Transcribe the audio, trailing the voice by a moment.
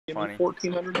Give Funny. me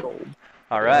 1,400 gold.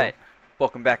 All right.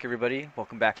 Welcome back, everybody.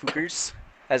 Welcome back, Hookers.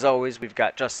 As always, we've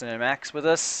got Justin and Max with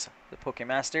us, the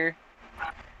Pokemaster.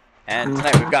 And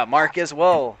tonight we've got Mark as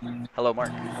well. Hello,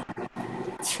 Mark.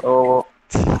 Oh,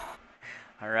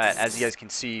 All right. As you guys can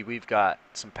see, we've got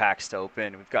some packs to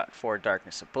open. We've got 4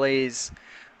 Darkness Ablaze.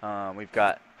 We've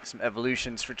got some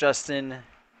evolutions for Justin.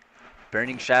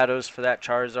 Burning Shadows for that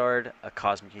Charizard. A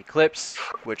Cosmic Eclipse,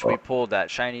 which we pulled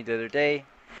that shiny the other day.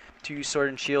 2 Sword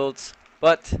and Shields.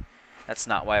 But that's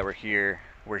not why we're here.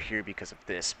 We're here because of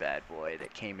this bad boy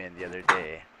that came in the other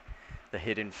day. The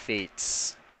Hidden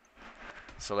Fates.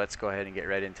 So let's go ahead and get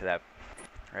right into that.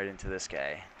 Right into this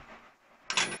guy.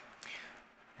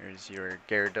 Here's your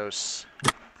Gyarados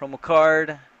promo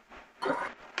card.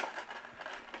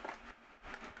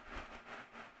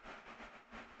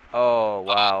 Oh,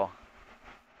 wow.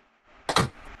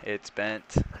 It's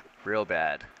bent real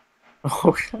bad.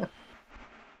 oh,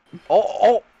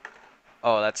 Oh!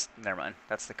 Oh, that's, never mind.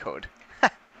 That's the code.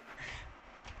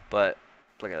 But,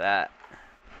 look at that.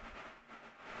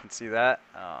 You can see that?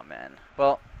 Oh, man.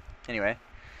 Well, anyway.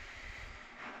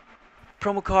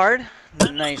 Promo card.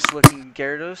 Nice looking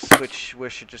Gyarados, which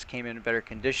wish it just came in better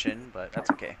condition, but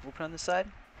that's okay. We'll put it on this side.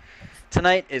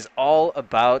 Tonight is all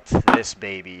about this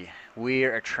baby. We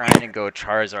are trying to go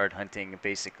Charizard hunting,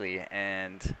 basically,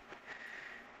 and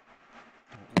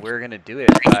we're going to do it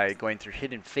by going through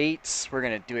Hidden Fates. We're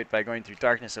going to do it by going through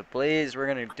Darkness Ablaze. We're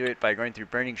going to do it by going through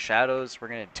Burning Shadows. We're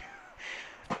going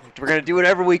to do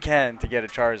whatever we can to get a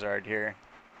Charizard here.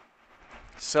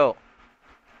 So,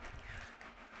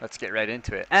 let's get right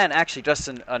into it. And actually,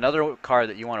 Justin, another card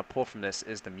that you want to pull from this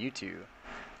is the Mewtwo,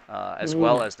 as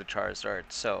well as the Charizard.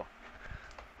 So,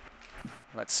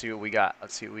 let's see what we got.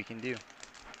 Let's see what we can do.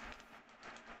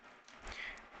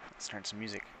 Let's turn some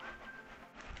music.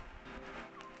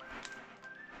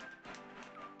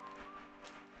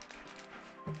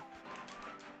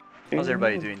 How's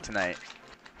everybody doing tonight?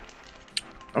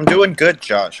 I'm doing good,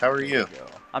 Josh. How are you?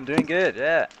 I'm doing good,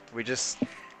 yeah. We just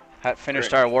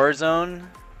finished our Warzone.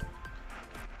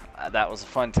 That was a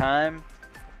fun time.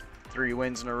 3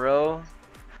 wins in a row.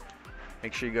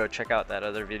 Make sure you go check out that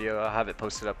other video. I'll have it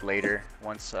posted up later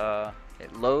once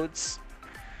it loads.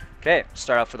 Okay,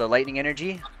 start off with a Lightning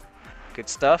Energy. Good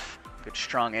stuff. Good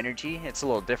strong energy. It's a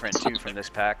little different too from this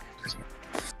pack.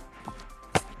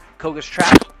 Koga's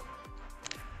Trap.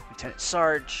 Lieutenant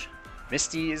Sarge.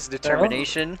 Misty's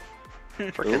Determination.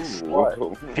 Pikachu.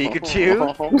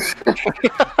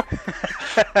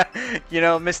 You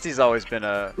know, Misty's always been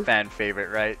a fan favorite,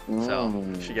 right? So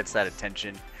she gets that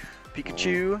attention.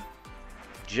 Pikachu.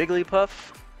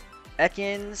 Jigglypuff.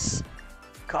 Ekans.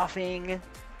 Coughing.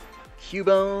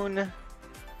 Cubone.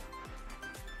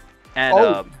 And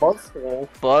Buzzwole.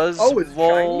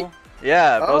 Buzzwole.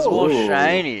 Yeah, Buzzwole Oh.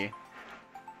 shiny.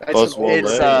 Buzzwole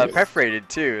It's Lay. perforated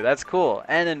too. That's cool.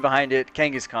 And then behind it,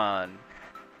 Kangaskhan.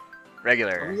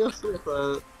 Regular.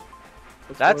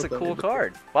 That's a cool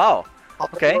card. Wow.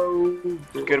 Okay.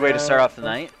 Good way to start off the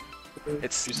night.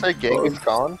 It's Did you say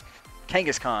Kangaskhan?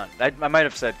 Kangaskhan. I might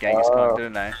have said Kangaskhan,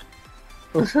 didn't I?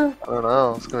 I don't know.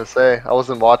 I was gonna say I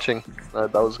wasn't watching.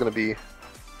 That was gonna be.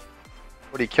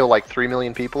 What do you kill like 3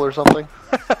 million people or something?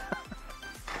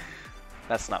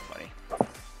 That's not funny.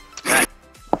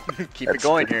 Keep it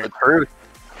going here. The truth.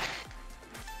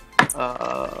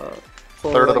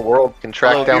 Third of the world can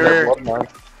track Hello, down their viewer. bloodline.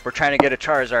 We're trying to get a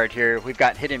Charizard here. We've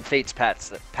got Hidden Fates packs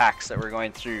that we're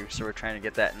going through, so we're trying to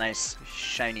get that nice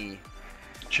shiny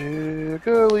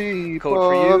Jigglypuff. code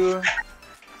for you.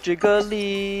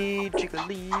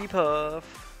 Jigglypuff.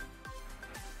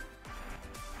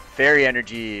 Fairy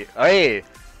Energy. Hey,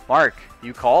 Mark,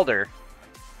 you called her.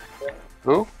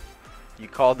 Who? You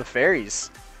called the fairies.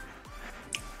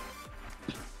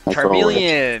 That's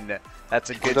Charmeleon. That's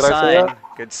a good Did I say sign. that?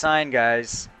 Good sign,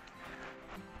 guys.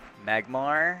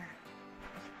 Magmar.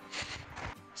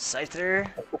 Scyther.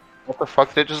 What the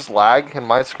fuck? Did it just lag in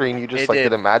my screen? You just It like did.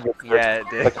 did a magic trick. Yeah, it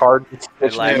The did. card.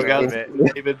 It lagged a got little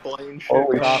bit. David Blaine shit.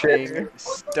 Holy Coughing. shit.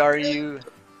 Staryu,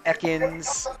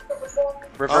 Ekans,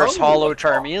 Reverse Oh. Hollow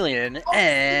Charmeleon,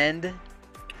 and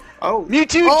Oh,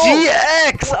 Mewtwo Oh.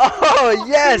 GX! Oh,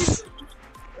 yes!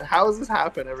 how does this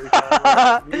happen every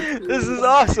time? This is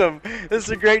awesome. This is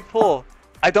a great pull.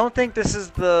 I don't think this is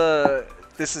the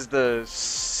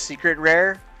secret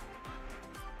rare,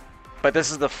 but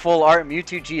this is the full art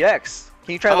Mewtwo GX.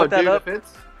 Can you try to look that dude, up?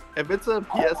 If it's a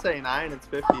PSA 9, it's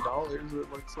 $50. It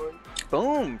looks like.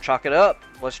 Boom, chalk it up.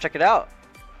 Let's check it out.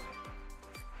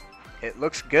 It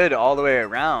looks good all the way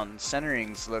around.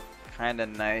 Centerings look kind of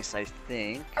nice, I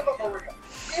think. Check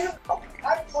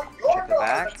the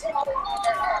back.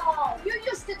 You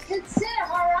used to consider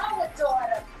her our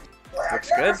daughter. Looks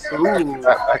good. Ooh.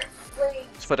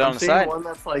 Let's put it on I'm the seeing side. one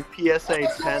that's like PSA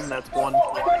 10, that's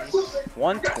 120.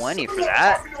 120 for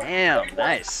that? Damn,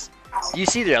 nice. You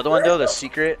see the other one though, the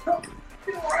secret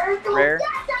rare?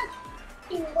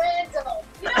 Hey,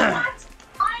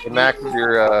 Mac,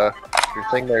 your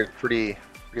thing there is pretty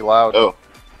loud. Oh,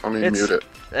 let me mute it.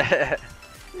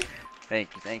 Thank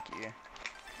you.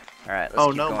 All right, let's Oh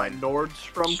keep no, going. my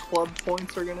Nordstrom club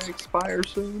points are gonna expire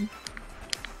soon.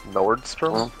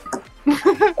 Nordstrom?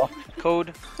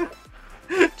 Code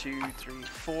 2, 3,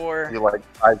 4. You like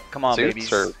five Come on, suits,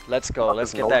 babies. or Let's go.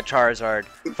 Let's get that Charizard.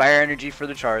 Fire energy for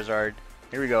the Charizard.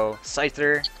 Here we go.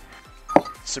 Scyther,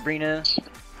 Sabrina,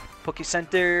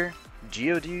 Pokecenter,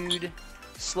 Geodude,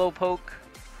 Slowpoke,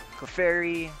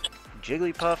 Clefairy,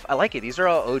 Jigglypuff. I like it. These are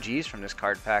all OGs from this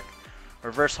card pack.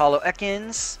 Reverse Holo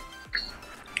Ekans.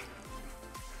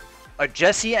 A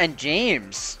Jesse and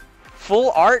James.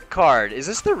 Full art card. Is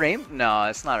this the rainbow? No,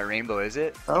 it's not a rainbow, is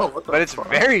it? Oh, what the But it's fuck?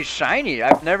 very shiny.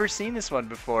 I've never seen this one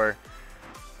before.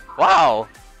 Wow.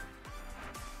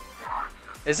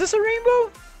 Is this a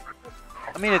rainbow?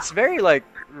 I mean, it's very, like,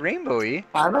 rainbowy.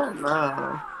 I don't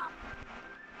know.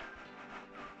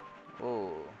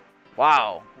 Oh.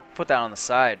 Wow. Put that on the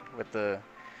side with the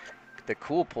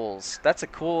cool pulls. That's a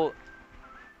cool...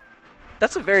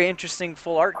 That's a very interesting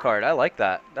full art card. I like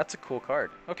that. That's a cool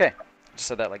card. Okay. Just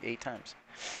said that like 8 times.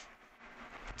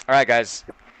 Alright, guys.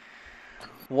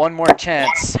 One more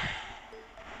chance.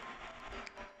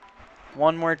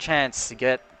 One more chance to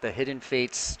get the Hidden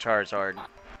Fates Charizard.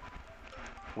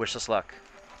 Wish us luck.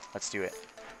 Let's do it.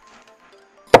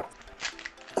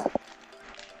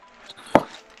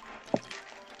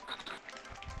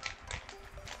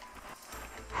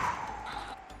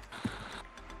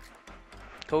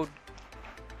 Code.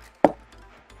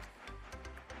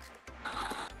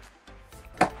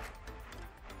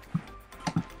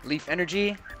 Leaf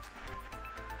Energy.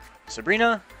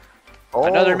 Sabrina. oh,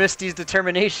 Another Misty's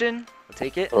Determination. We'll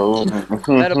take it. Oh.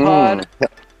 Metapod.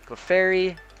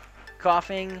 Clefairy.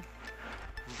 Coughing.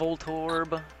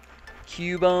 Voltorb.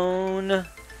 Cubone.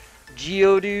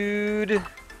 Geodude.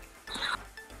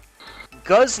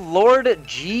 Guzzlord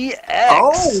GX.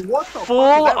 Oh, what the fuck?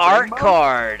 Full Is that art rainbow?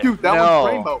 card. Dude, that no.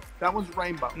 one's rainbow. That one's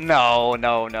rainbow. No.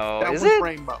 That Is one's it?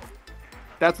 rainbow.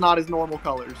 That's not his normal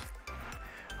colors.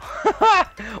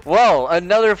 Whoa,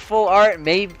 another full art,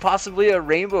 maybe possibly a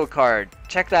rainbow card.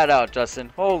 Check that out,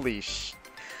 Justin. Holy sh...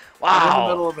 I'm in the Wow.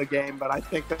 middle of the game, but I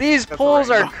think These that's a pulls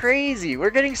are rainbow. crazy. We're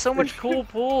getting so much cool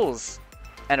pulls.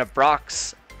 And a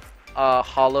Brock's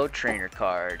Holo Trainer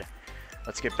card.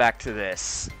 Let's get back to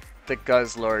this. The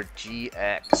Guzzlord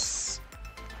GX.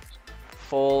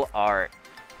 Full art.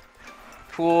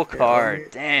 Cool card.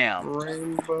 Damn.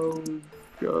 Rainbow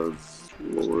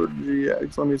Guzzlord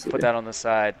GX. Let me see. Put that on the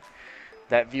side.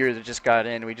 That viewer that just got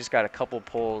in, we just got a couple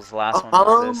pulls. The last one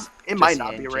was this. It might Jesse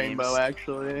not and be rainbow, James.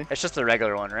 actually. It's just a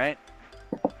regular one, right?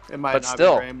 It might But not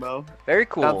still. be rainbow. Very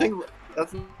cool. I think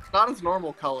that's not his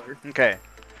normal color. Okay.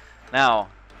 Now,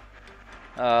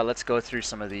 let's go through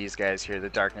some of these guys here. The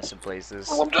Darkness of Blazes.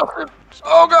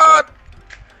 oh god!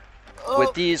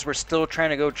 With these, we're still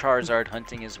trying to go Charizard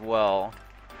hunting as well.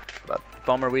 But-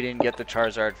 Bummer we didn't get the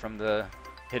Charizard from the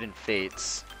Hidden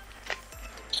Fates.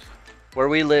 Where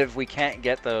we live, we can't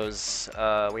get those.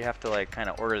 We have to like kind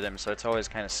of order them, so it's always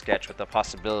kind of sketch with the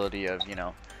possibility of, you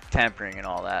know, tampering and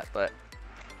all that. But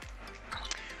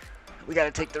we got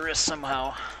to take the risk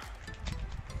somehow.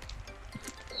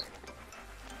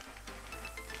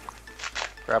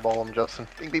 Grab all of them, Justin.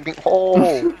 Bing, bing, bing.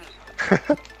 Oh!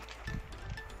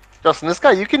 Justin, this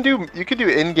guy, you can do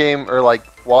in-game or like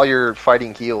while you're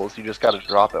fighting heals. You just gotta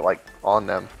drop it like on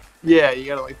them. Yeah, you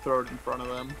gotta like throw it in front of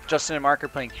them. Justin and Mark are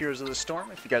playing Heroes of the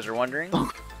Storm, if you guys are wondering.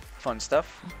 Fun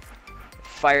stuff.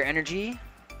 Fire Energy.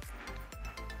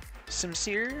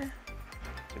 Sincere.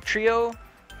 The Trio.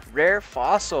 Rare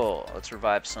Fossil. Let's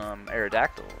revive some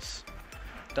Aerodactyls.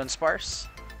 Dunsparce.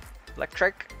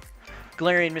 Electric.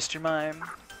 Galarian Mr. Mime.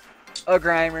 A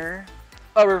Grimer.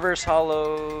 A Reverse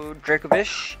Holo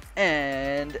Dracovish.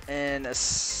 And an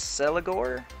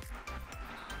Celigor.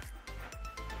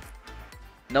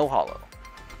 No holo.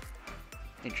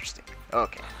 Interesting.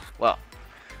 Okay. Well,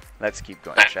 let's keep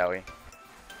going, shall we?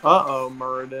 Uh-oh,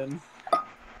 Muradin.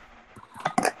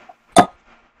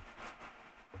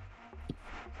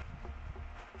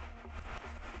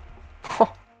 I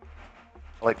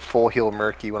like full heal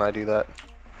Murky when I do that.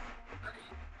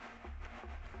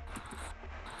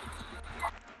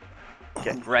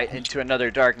 Get right into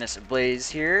another Darkness Ablaze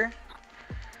here.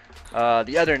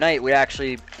 The other night, we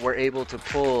actually were able to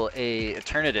pull a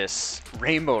Eternatus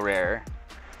Rainbow Rare.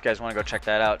 If you guys want to go check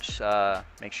that out,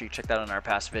 make sure you check that out on our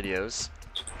past videos.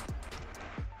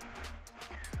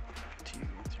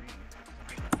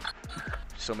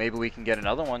 So maybe we can get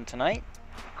another one tonight.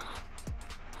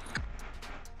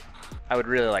 I would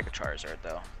really like a Charizard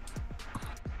though.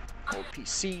 Old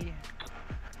PC.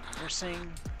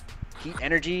 Nursing. Heat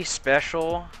energy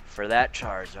special for that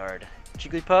Charizard.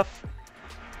 Jigglypuff.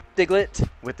 Diglett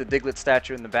with the Diglett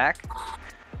statue in the back.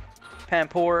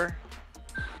 Pampor.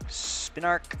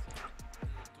 Spinark.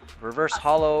 Reverse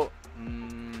Hollow.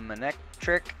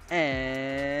 Manectric.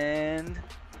 And...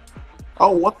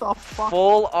 Oh, what the fuck?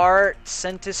 Full art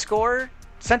Centiskorch.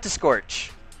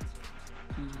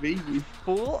 V.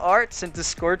 Full art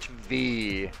Centiskorch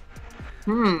V.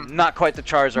 Not quite the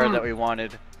Charizard that we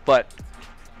wanted, but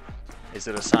is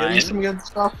it a sign? Getting some good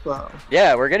stuff though.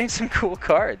 Yeah, we're getting some cool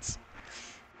cards.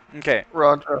 Okay.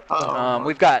 Roger.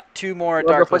 We've got 2 more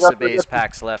Darkless base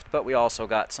packs left, but we also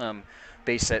got some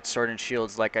base set Sword and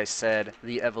Shields, like I said,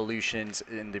 the evolutions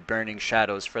in the Burning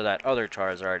Shadows for that other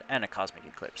Charizard, and a Cosmic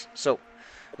Eclipse. So,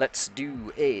 let's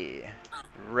do a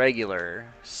regular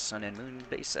Sun and Moon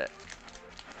base set.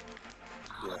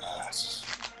 Yes.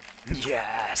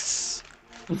 Yes!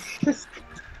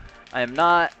 I am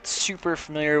not super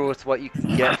familiar with what you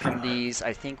can get from these.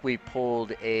 I think we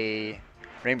pulled a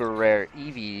Rainbow Rare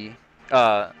Eevee,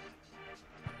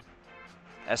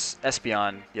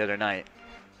 Espeon the other night.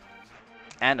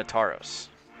 And a Tauros.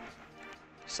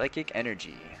 Psychic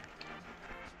Energy.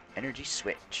 Energy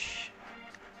Switch.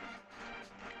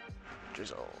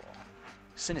 Drizzle.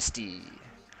 Sinistea.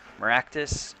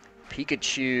 Maractus.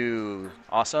 Pikachu.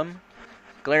 Awesome.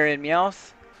 Galarian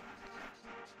Meowth.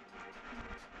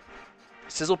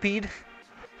 Sizzlepede.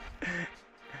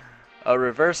 A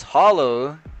Reverse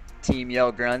Hollow. Team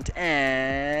Yell Grunt.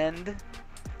 And...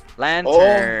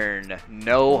 Lantern.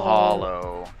 No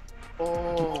Hollow.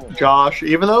 Oh. Josh,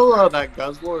 even though that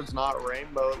Guzzlord's not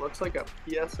rainbow, it looks like a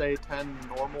PSA 10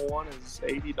 normal one is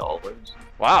 $80.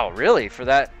 Wow, really? For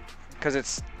that? Because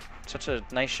it's such a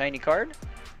nice shiny card?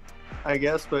 I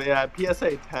guess, but yeah,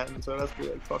 PSA 10, so it has to be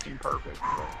like fucking perfect.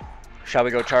 Shall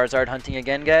we go Charizard hunting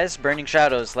again, guys? Burning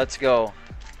Shadows, let's go.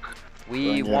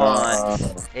 We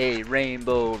want a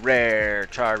Rainbow Rare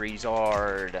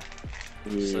Charizard.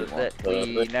 So that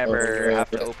we never have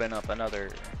to open up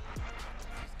another.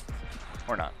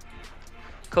 Or not.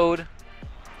 Code.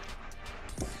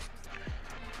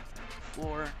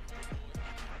 Floor.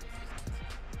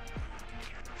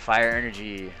 Fire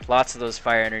energy. Lots of those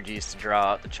fire energies to draw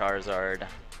out the Charizard.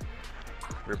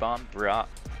 Ribomb.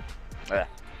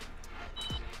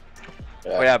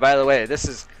 Oh yeah, by the way, this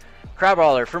is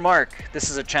Crabrawler for Mark. This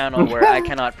is a channel where I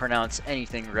cannot pronounce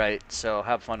anything right, so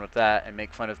have fun with that and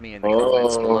make fun of me in the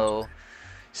comments below.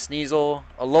 Sneasel,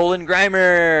 Alolan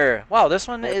Grimer. Wow, this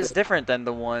one is different than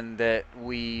the one that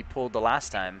we pulled the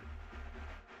last time.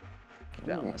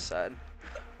 Down this side.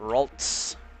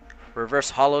 Ralts, Reverse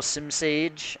Hollow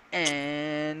Simsage,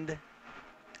 and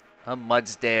a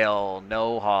Mudsdale.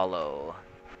 No Hollow.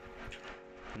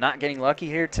 Not getting lucky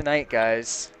here tonight,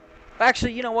 guys.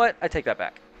 Actually, you know what? I take that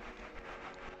back.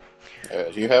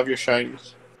 Do you have your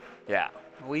shinies? Yeah,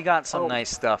 we got some nice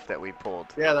stuff that we pulled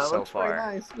so looks far.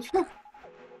 nice.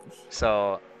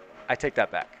 So, I take that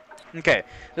back. Okay,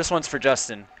 this one's for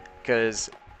Justin, because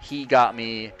he got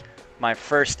me my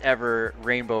first ever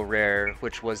Rainbow Rare,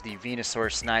 which was the Venusaur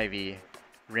Snivy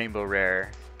Rainbow Rare.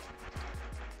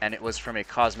 And it was from a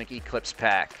Cosmic Eclipse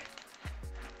pack.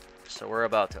 So we're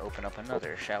about to open up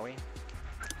another, shall we?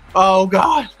 Oh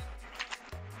god!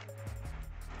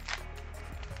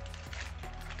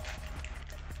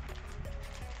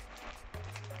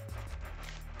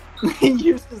 He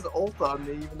used his ult on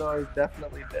me, even though I was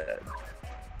definitely dead.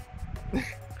 2,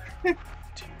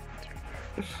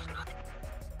 3.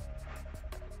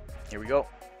 Here we go.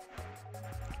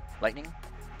 Lightning.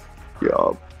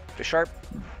 Yup. Bisharp.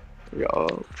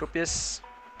 Yup. Tropius.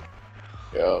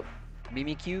 Yep.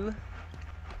 Mimikyu.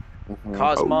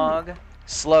 Cosmog.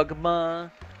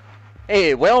 Slugma.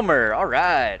 Hey, Whelmer.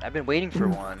 Alright. I've been waiting for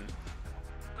one.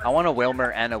 I want a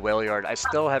Whelmer and a Whaleyard. I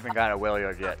still haven't got a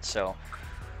Whaleyard yet, so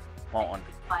want one.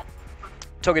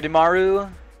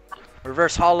 Togedemaru.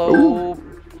 Reverse Hollow.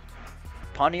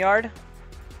 Pawniard.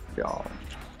 Yup.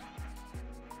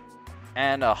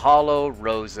 And a Hollow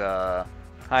Rosa.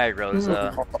 Hi,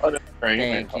 Rosa.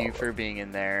 Thank you for being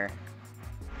in there.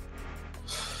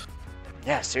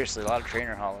 Yeah, seriously, a lot of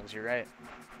trainer hollows. You're right.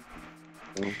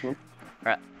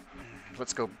 Alright,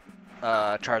 let's go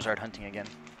Charizard hunting again.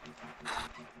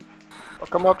 I'll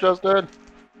come up, Justin.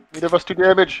 You give us 2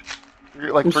 damage. You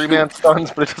get like 3-man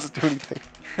stuns, but it doesn't do anything.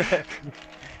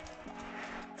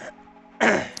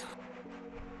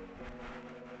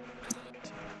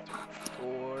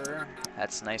 4.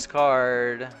 That's a nice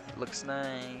card. Looks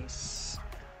nice.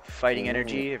 fighting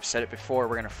energy. I've said it before.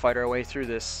 We're gonna fight our way through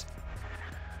this.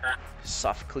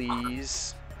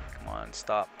 Sophocles. Come on,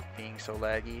 stop being so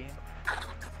laggy.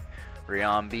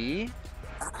 Riambi.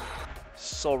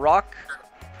 Solrock.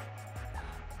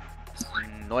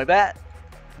 Noibat.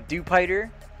 Dewpider.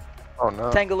 Oh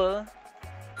no. Tangela.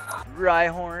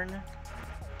 Rhyhorn.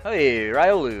 Hey,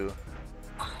 Riolu.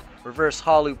 Reverse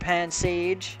Holo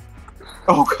Pansage.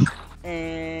 Oh,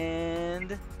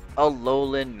 And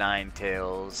Alolan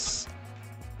Ninetales.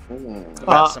 Mm.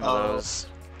 Got some of those.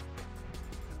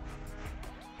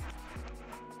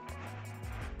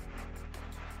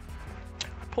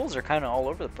 Pulls are kind of all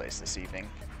over the place this evening.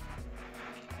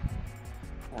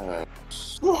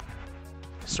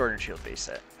 Sword and Shield base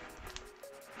set.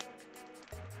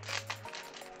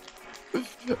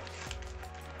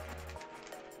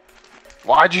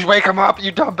 Why'd you wake him up,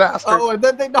 you dumb bastard? oh, and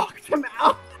then they knocked him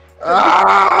out.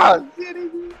 Ah!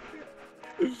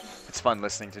 It's fun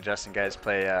listening to Justin guys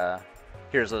play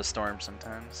Heroes of the Storm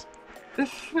sometimes.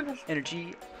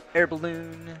 Energy, Air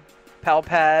Balloon,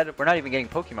 Palpad. We're not even getting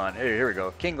Pokemon. Here we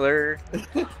go. Kingler,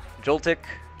 Joltik.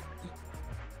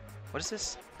 What is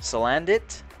this?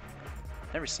 Salandit?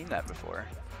 Never seen that before.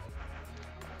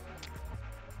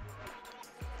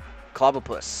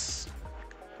 Clobbopus.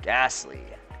 Ghastly.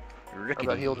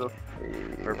 That healed Rickety.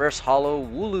 him. Reverse Holo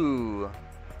Wooloo.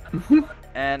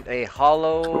 And a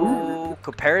Holo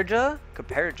Caparija?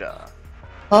 Caparija.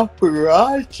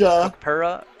 Paparaja.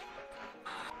 Capara.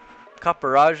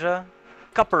 Caparaja.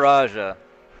 Caparaja.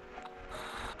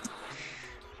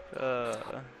 I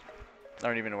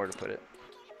don't even know where to put it.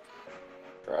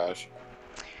 Trash.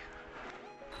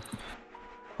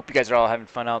 Hope you guys are all having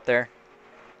fun out there.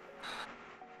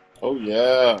 Oh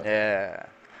yeah. Yeah.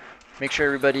 Make sure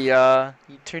everybody you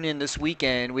tune in this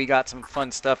weekend. We got some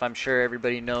fun stuff. I'm sure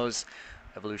everybody knows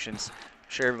Evolutions. I'm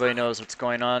sure everybody knows what's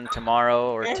going on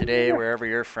tomorrow or today, wherever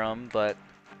you're from. But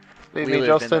Leave we me,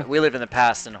 Justin. we live in the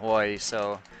past in Hawaii,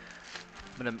 so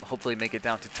I'm gonna hopefully make it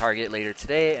down to Target later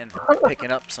today and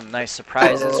picking up some nice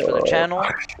surprises for the channel.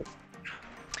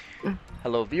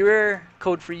 Hello, viewer.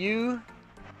 Code for you.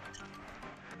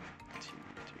 2, 3,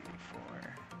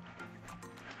 4.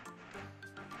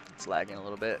 It's lagging a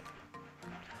little bit.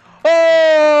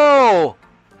 Oh!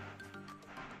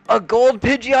 A gold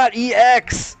Pidgeot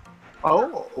EX!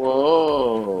 Oh.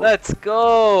 Whoa. Let's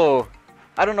go!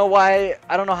 I don't know why,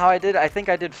 I don't know how I did. I think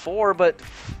I did 4, but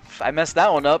I messed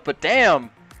that one up, but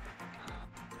damn!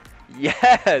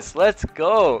 Yes, let's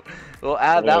go! We'll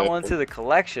add that one to the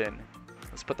collection.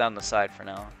 Let's put that on the side for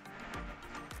now.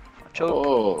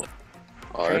 Choke,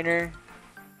 Trainer,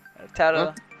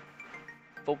 Tata,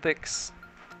 Vulpix,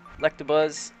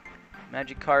 Electabuzz,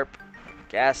 Magikarp,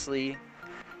 Ghastly,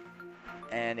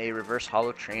 and a Reverse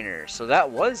Holo Trainer. So that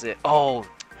was it. Oh,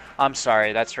 I'm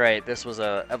sorry. That's right. This was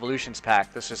a Evolutions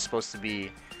pack. This was supposed to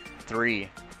be 3.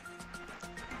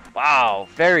 Wow,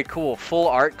 very cool. Full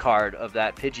art card of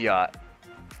that Pidgeot.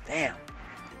 Damn.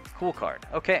 Cool card.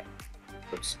 Okay.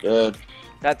 Looks good.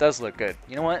 That does look good.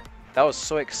 You know what? That was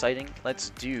so exciting. Let's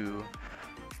do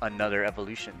another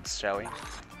Evolutions, shall we?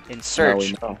 In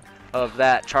search of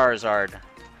that Charizard.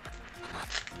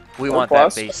 We want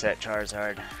that base set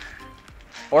Charizard.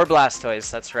 Or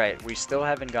Blastoise, that's right. We still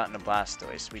haven't gotten a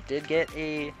Blastoise. We did get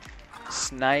a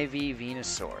Snivy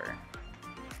Venusaur.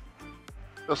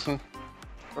 Justin, in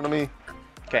front of me.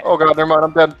 Okay. Oh god, never mind,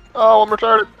 I'm dead. Oh, I'm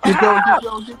retarded. Keep going, keep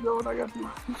going, keep going. I got you.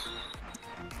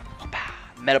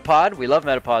 Metapod. We love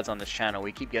Metapods on this channel.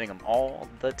 We keep getting them all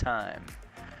the time.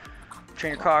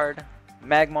 Trainer card.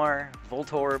 Magmar.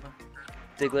 Voltorb.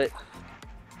 Diglett.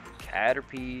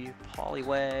 Caterpie.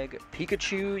 Poliwag.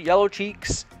 Pikachu. Yellow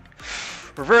Cheeks.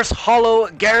 Reverse Holo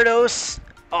Gyarados.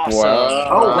 Awesome. Wow.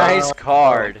 Oh, nice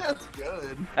card. That's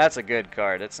good. That's a good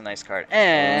card. That's a nice card.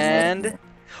 And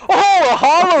oh, a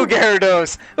Holo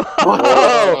Gyarados.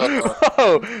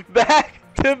 Whoa. Back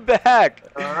to back.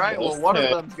 All right. Well, one of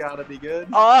them's got to be good.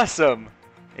 Awesome.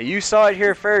 You saw it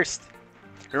here first.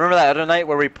 Remember that other night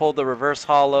where we pulled the Reverse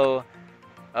Holo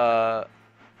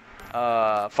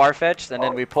Farfetch'd, and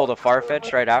then we pulled a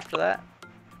Farfetch'd right after that?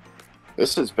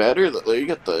 This is better. You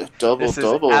get the double. This is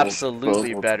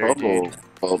absolutely better, dude.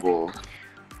 Bubble.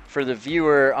 For the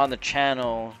viewer on the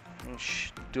channel, we'll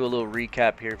do a little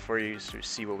recap here for you so you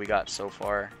see what we got so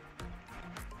far.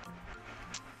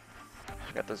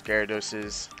 We got those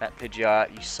Gyaradoses, that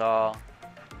Pidgeot you saw.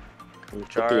 We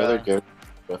put the other good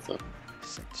with them.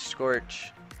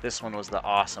 Scorch. This one was the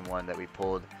awesome one that we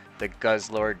pulled. The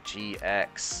Guzzlord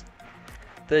GX.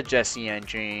 The Jesse and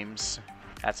James.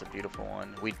 That's a beautiful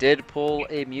one. We did pull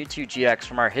a Mewtwo GX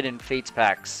from our Hidden Fates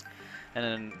packs. And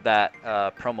then that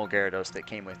promo Gyarados that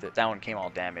came with it. That one came all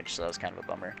damaged, so that was kind of a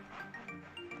bummer.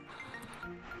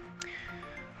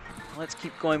 Let's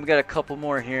keep going. We got a couple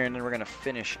more here, and then we're going to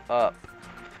finish up.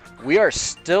 We are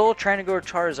still trying to go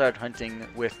Charizard hunting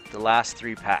with the last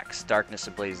 3 packs. Darkness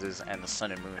Ablazes and the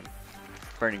Sun and Moon.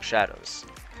 Burning Shadows.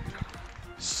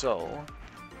 So,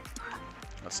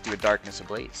 let's do a Darkness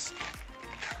Ablaze.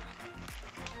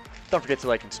 Don't forget to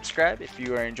like and subscribe if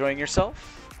you are enjoying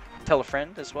yourself. Tell a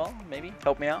friend as well, maybe.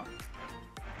 Help me out.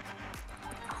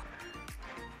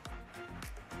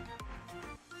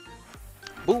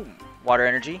 Boom! Water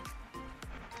Energy.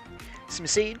 Some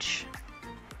Sage.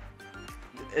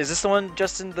 Is this the one,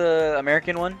 Justin, the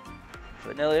American one?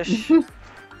 Vanilla-ish?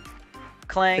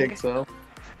 Clang. I think so.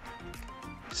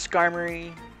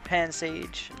 Skarmory.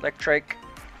 Pansage. Electrike.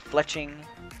 Fletching.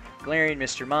 Galarian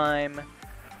Mr. Mime.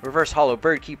 Reverse Hollow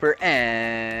Birdkeeper,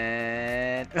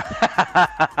 and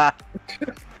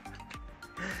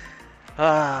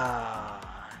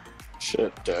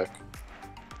Shit deck.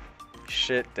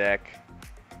 Shit deck.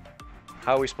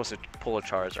 How are we supposed to pull a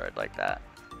Charizard like that?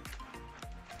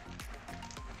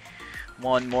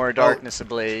 One more Darkness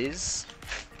Ablaze.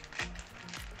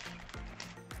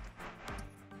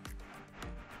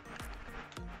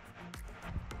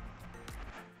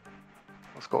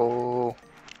 Let's go.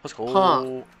 Let's go.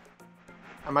 Huh.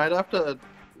 I might have to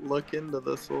look into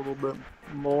this a little bit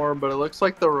more, but it looks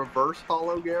like the reverse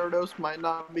hollow Gyarados might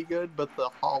not be good, but the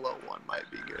hollow one might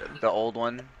be good. The old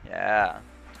one? Yeah.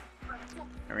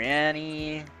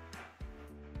 Ariane.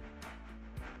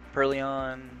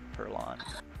 Purrloin.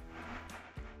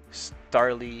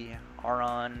 Starly.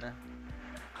 Aron.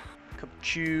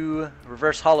 Kachu.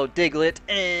 Reverse hollow Diglett.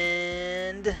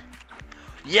 And...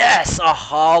 yes! A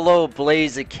hollow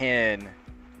Blaziken.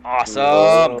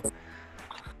 Awesome! Whoa.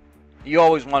 You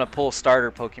always want to pull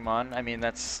starter Pokemon. I mean,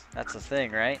 that's the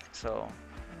thing, right? So,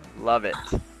 love it.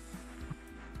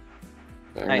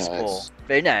 Very Nice pull.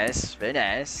 Very nice. Very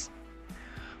nice.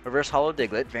 Reverse hollow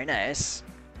Diglett. Very nice.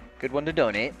 Good one to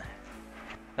donate.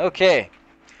 Okay.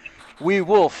 We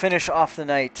will finish off the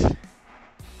night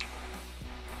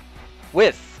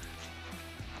with...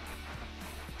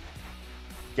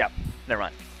 yep. Never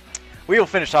mind. We will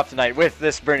finish off tonight with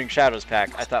this Burning Shadows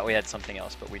pack. I thought we had something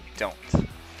else, but we don't.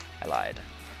 I lied.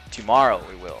 Tomorrow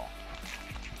we will.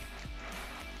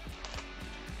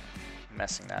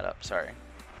 Messing that up, sorry.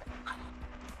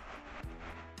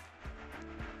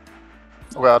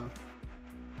 Well,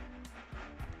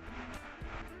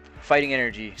 Fighting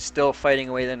Energy, still fighting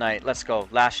away the night. Let's go.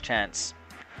 Last chance.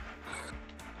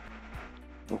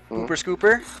 Hooper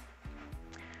Scooper.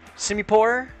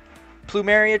 Simipour.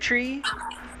 Plumeria Tree.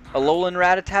 Alolan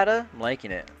Rattata. I'm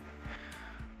liking it.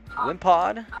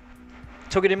 Wimpod.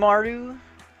 Togedemaru.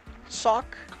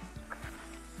 Sock.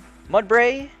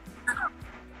 Mudbray.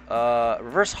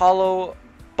 Reverse Hollow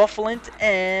Buffalint.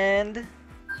 And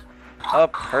a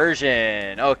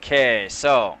Persian. Okay,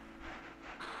 so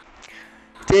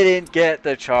didn't get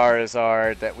the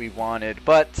Charizard that we wanted,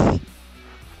 but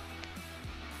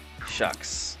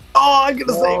shucks. Oh, I'm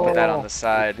gonna say Put that on the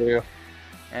side. yeah.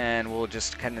 And we'll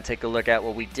just kind of take a look at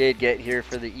what we did get here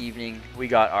for the evening. We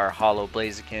got our Hollow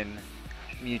Blaziken,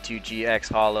 Mewtwo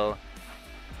GX Hollow,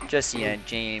 Jesse and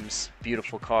James,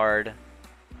 beautiful card,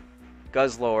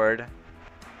 Guzzlord,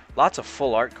 lots of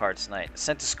full art cards tonight.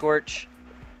 Centiskorch,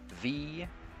 V,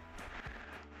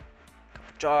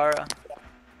 Jara,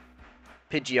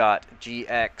 Pidgeot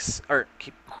GX, or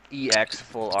EX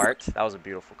full art. That was a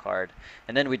beautiful card.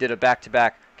 And then we did a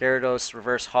back-to-back Gyarados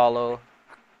Reverse Hollow,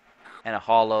 and a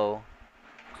hollow,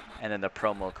 and then the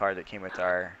promo card that came with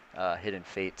our Hidden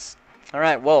Fates.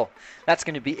 Alright, well, that's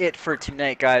going to be it for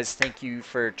tonight, guys. Thank you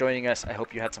for joining us. I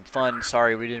hope you had some fun.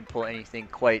 Sorry we didn't pull anything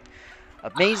quite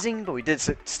amazing, but we did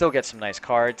still get some nice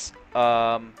cards.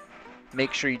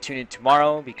 Make sure you tune in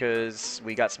tomorrow because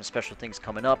we got some special things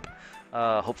coming up.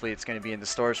 Hopefully it's going to be in the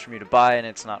stores for me to buy and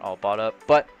it's not all bought up,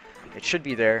 but it should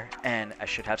be there, and I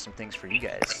should have some things for you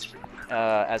guys.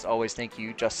 As always, thank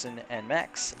you, Justin and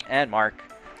Max and Mark,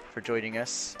 for joining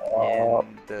us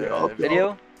in the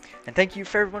video. And thank you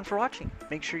for everyone for watching.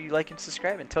 Make sure you like and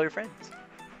subscribe and tell your friends.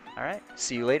 Alright,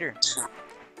 see you later.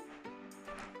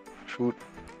 Shoot.